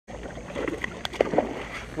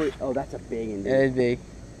Oh, that's a big one, dude. That is big.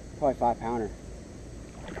 Probably 5 pounder.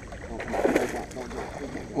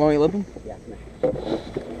 Want me to lip him? Yeah, come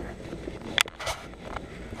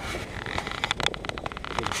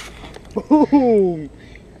here. Boom!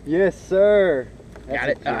 Yes, sir. Got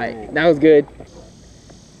it. All right, that was good.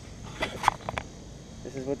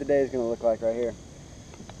 This is what the day is going to look like right here.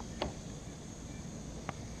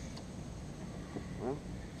 Well,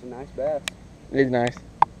 it's a nice bass. It is nice.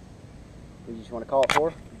 You just want to call it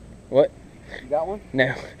 4? What? You got one? No.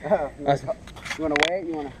 You want to weigh it?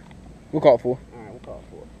 You want to? We'll call it 4. All right, we'll call it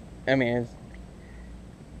 4. I mean, it's...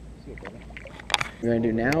 You want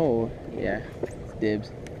to do it now or? Yeah. It's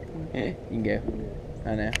dibs. Yeah, you can go.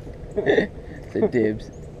 I know. It's a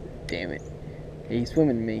dibs. Damn it. Hey, he's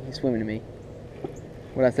swimming to me. He's swimming to me.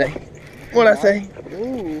 What'd I say? What'd I say?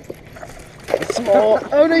 Ooh. It's small.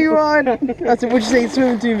 Oh no, you're on. I said, what'd you say? He's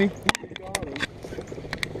swimming to me.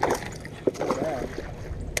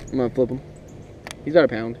 I'm gonna flip him. He's about a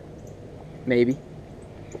pound. Maybe.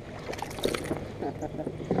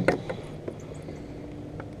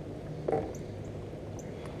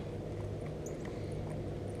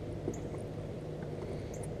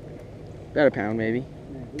 About a pound, maybe.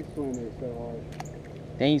 Man, he's swimming it so hard.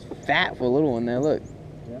 Dang, he's fat for a little one there, look.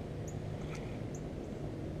 Yeah.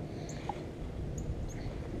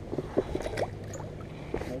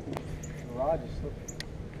 The rod just slipped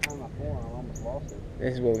on my form. I almost lost it.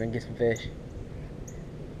 This is where we're gonna get some fish.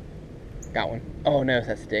 Got one. Oh no,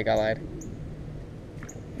 that's a stick, I lied.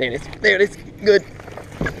 There it is. There it is. Good.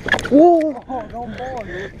 Whoa! Oh, don't fall,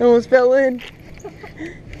 dude. It almost fell in.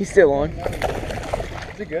 He's still on.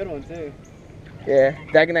 It's a good one, too. Yeah,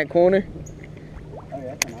 back in that corner. Oh,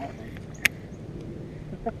 yeah, that's a nice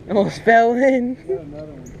one. Almost fell in. Got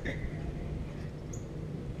another one.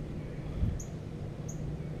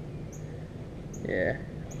 Yeah.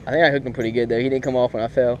 I think I hooked him pretty good though. He didn't come off when I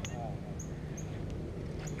fell.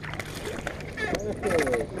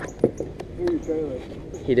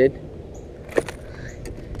 He did?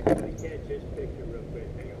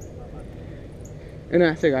 Oh no,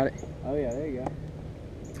 I still got it. Oh yeah, there you go.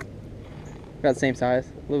 About the same size.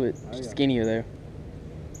 A little bit skinnier though.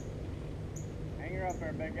 Hang her up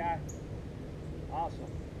there, big guy. Awesome.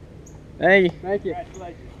 Thank you. Thank you.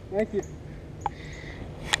 Congratulations. Thank you.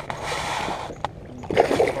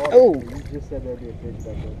 Oh! You just said there'd be a fish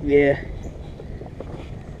back there. Yeah.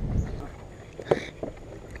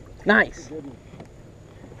 Nice. Good one.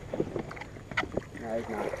 No, he's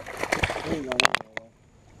not. He ain't going anywhere.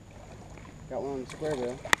 Got one on the square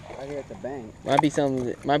bill. Right here at the bank. Might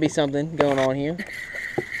be something going on here.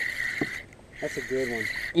 That's a good one.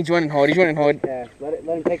 He's running hard. He's running hard. Yeah, let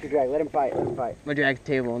him take the drag. Let him fight. Let him fight. My drag's the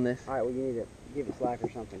table on this. All right, well you need to give it slack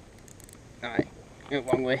or something. All right. Went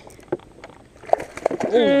one way.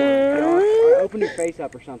 Oh my gosh. All right, open your face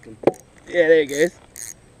up or something. Yeah, there it goes.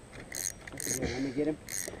 Yeah, let me get him.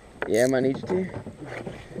 Yeah, I might need you to.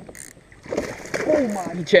 Oh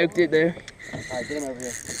my. He choked it there. All right, get him over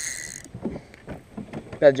here.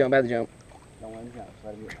 About to jump. About to jump. Don't let him jump.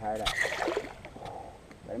 Let him get tired out.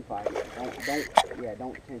 Let him fight.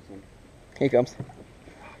 Don't tense him. Here he comes.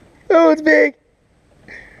 Oh, it's big.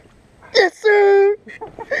 Yes, sir.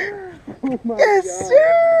 Oh my Yes, God.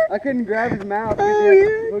 sir. I couldn't grab his mouth because Oh, he had yeah.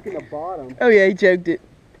 to hook in the bottom. Oh yeah, he choked it.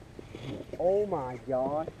 Oh my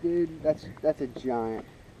gosh, dude. That's a giant.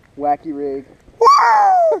 Wacky rig.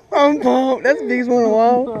 Woo! I'm pumped. That's the biggest one in a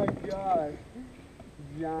while. Oh my gosh.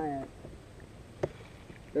 Giant.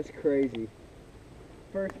 That's crazy.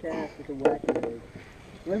 First cast with a wacky rig.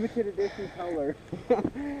 Limited edition color.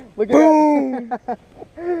 Look at Boom! that.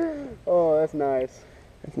 Oh, that's nice.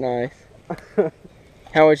 That's nice.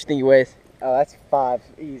 How much do you think he weighs? Oh, that's 5.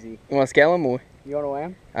 Easy. You want to scale him or? You want to weigh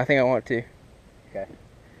him? I think I want to. Okay.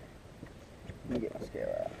 Let me get my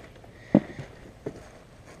scale out.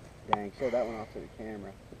 Dang, show that one off to the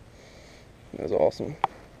camera. That was awesome.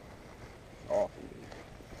 Awesome, dude.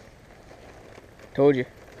 Told you.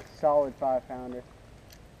 Solid 5 pounder.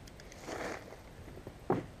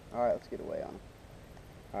 Alright, let's get away on him.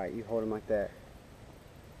 Alright, you hold him like that.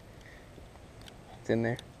 It's in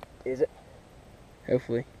there. Is it?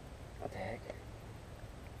 Hopefully. What the heck?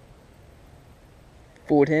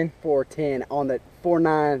 410. 410 on the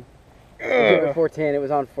 49. 410. It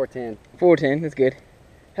was on 410. 410. That's good.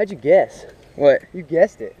 How'd you guess? What? You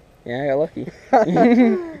guessed it. Yeah, I got lucky.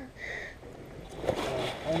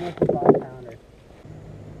 Almost a 5 pounder.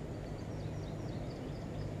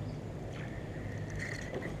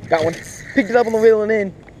 Got one. Picked it up on the reel and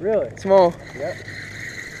in. Really? Small. Yep.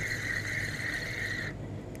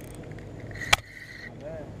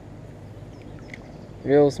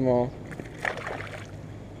 Real small.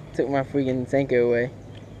 Took my freaking Senko away.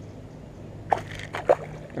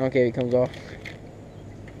 I don't care if he comes off. He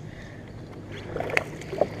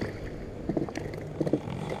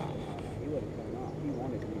wasn't coming off. He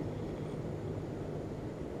wanted to.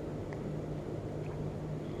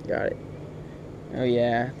 Got it. Oh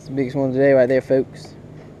yeah, it's the biggest one today right there, folks.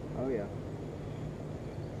 Oh yeah.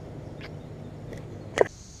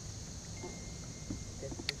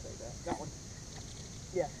 Got one.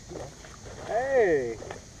 Yeah. Hey.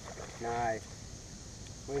 Nice.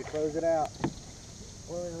 Way to close it out.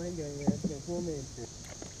 Well, I ain't going there. It's going to pull me in.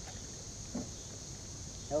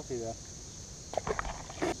 Healthy though.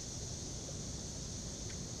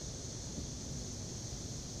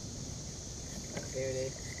 There it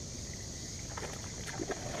is.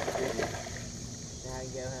 Now I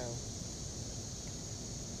can go home.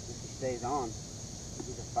 If he stays on,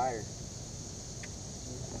 he's a fire.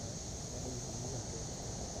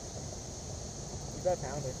 He's about a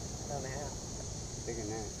pounder. Pound and a half. Bigger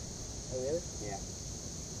than that. Oh, really? Yeah.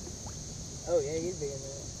 Oh, yeah, he's bigger than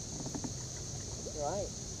that. You're right.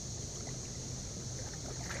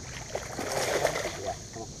 Yeah.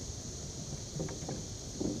 Come on.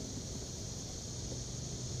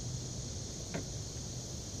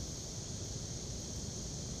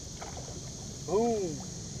 Boom.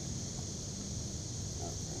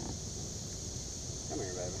 Come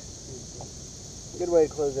here, baby. Good way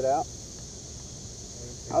to close it out.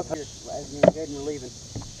 I'll tell you as you're good and you're leaving.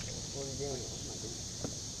 What are you doing?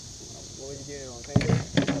 What was you doing on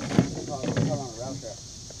Facebook? Call on a route trap.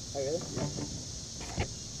 Oh, really? Yeah.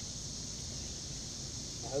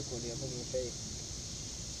 I hope one day I'm putting in your face.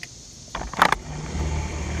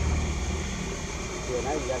 Yeah,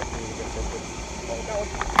 now you gotta see me.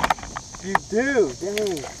 You do,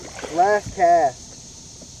 dang. Last cast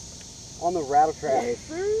on the rattle trap. Yes,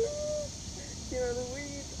 sir. Get out of the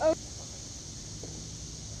weeds. Oh.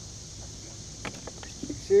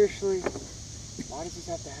 Seriously, why does this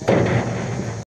have to happen?